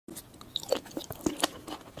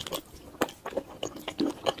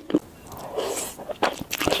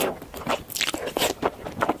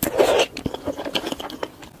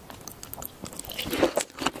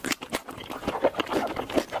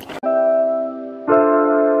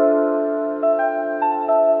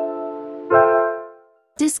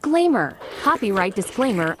Disclaimer. Copyright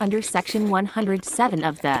disclaimer under Section 107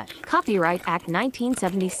 of the Copyright Act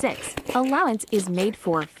 1976. Allowance is made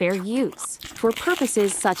for fair use for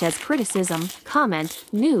purposes such as criticism, comment,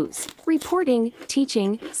 news, reporting,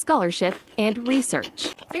 teaching, scholarship, and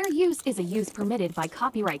research. Fair use is a use permitted by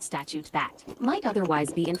copyright statute that might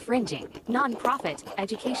otherwise be infringing. Non-profit,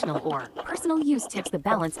 educational, or personal use tips the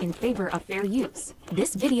balance in favor of fair use.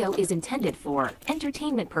 This video is intended for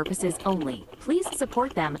entertainment purposes only. Please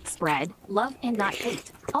support them, spread love and not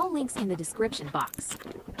hate. All links in the description box.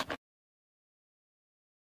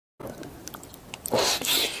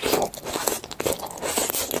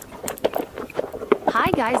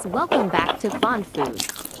 Hi guys, welcome back to Fun Food.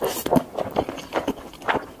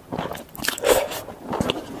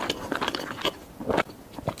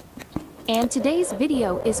 And today's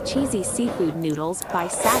video is Cheesy Seafood Noodles by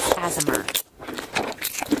SAS-ASMR.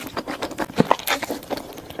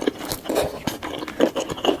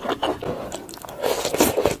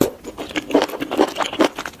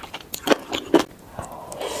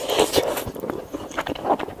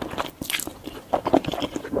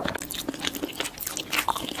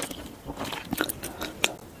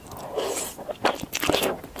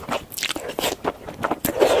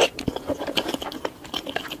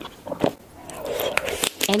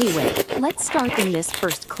 Anyway, let's start in this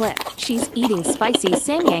first clip. She's eating spicy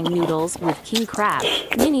samyang noodles with king crab,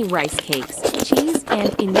 mini rice cakes, cheese,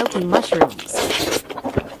 and enoki mushrooms.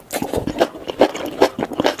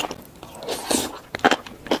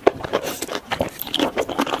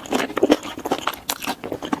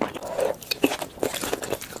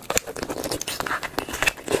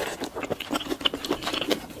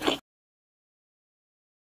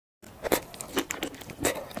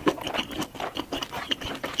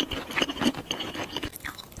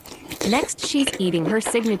 Next, she's eating her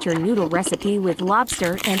signature noodle recipe with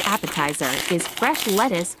lobster, and appetizer is fresh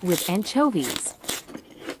lettuce with anchovies.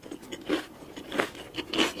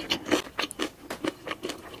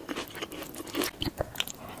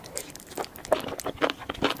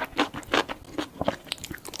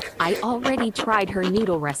 I already tried her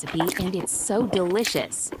noodle recipe and it's so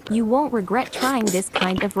delicious. You won't regret trying this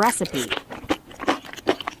kind of recipe.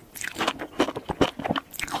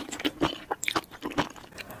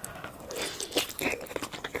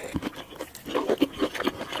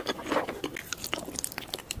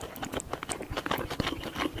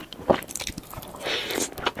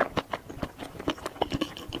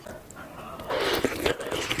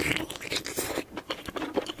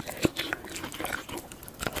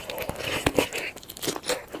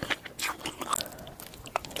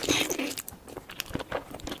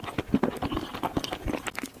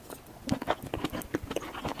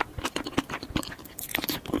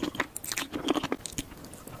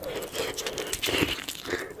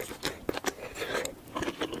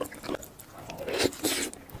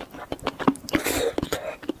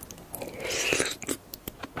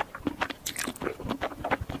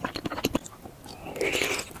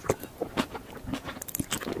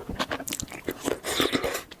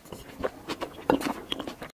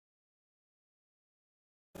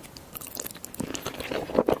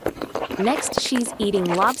 Next, she's eating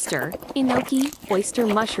lobster, enoki, oyster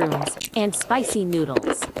mushrooms, and spicy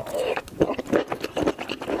noodles.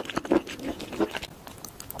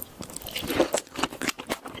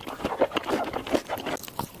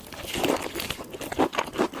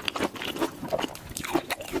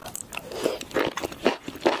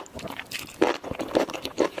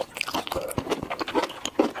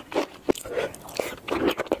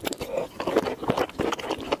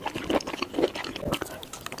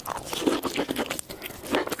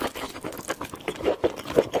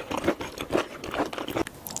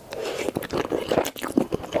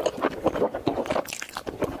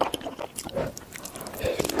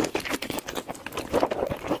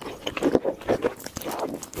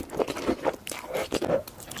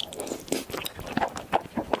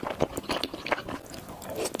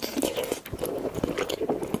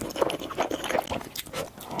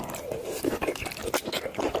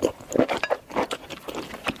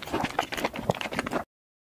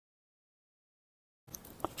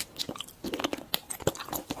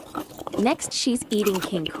 Next, she's eating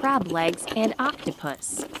king crab legs and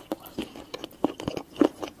octopus.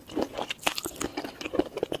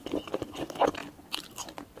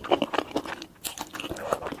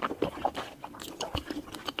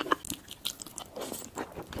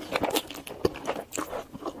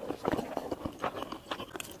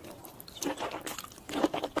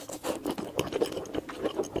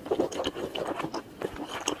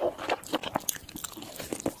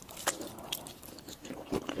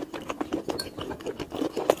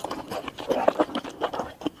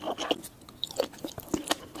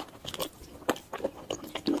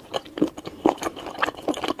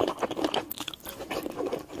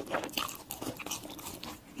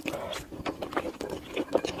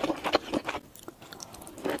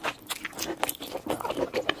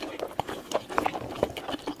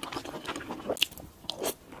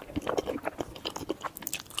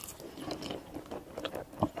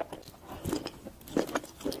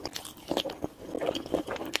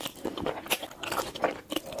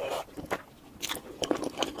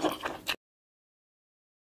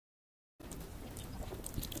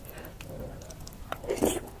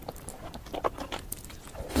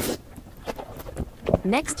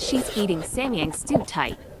 Next, she's eating samyang stew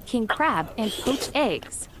type, king crab, and poached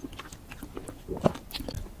eggs.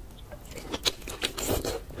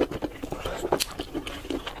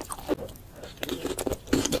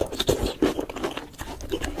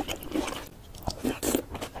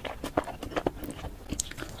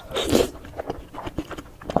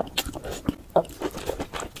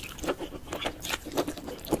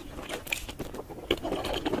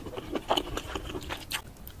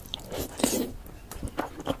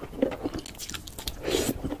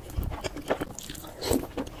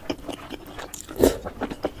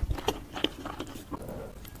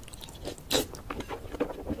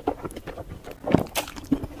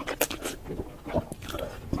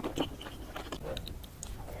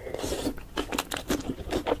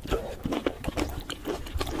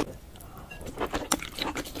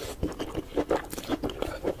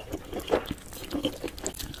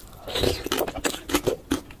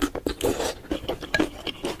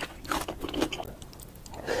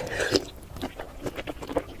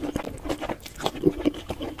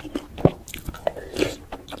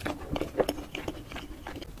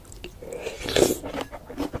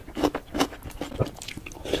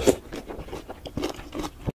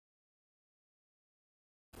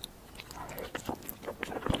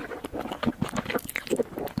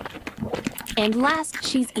 And last,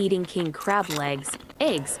 she's eating king crab legs,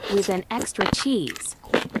 eggs with an extra cheese.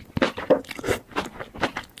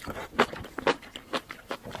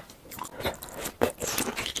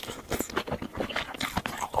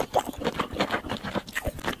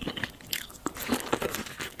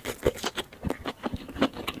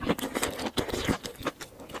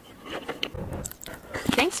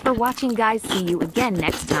 Thanks for watching, guys. See you again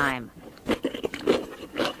next time.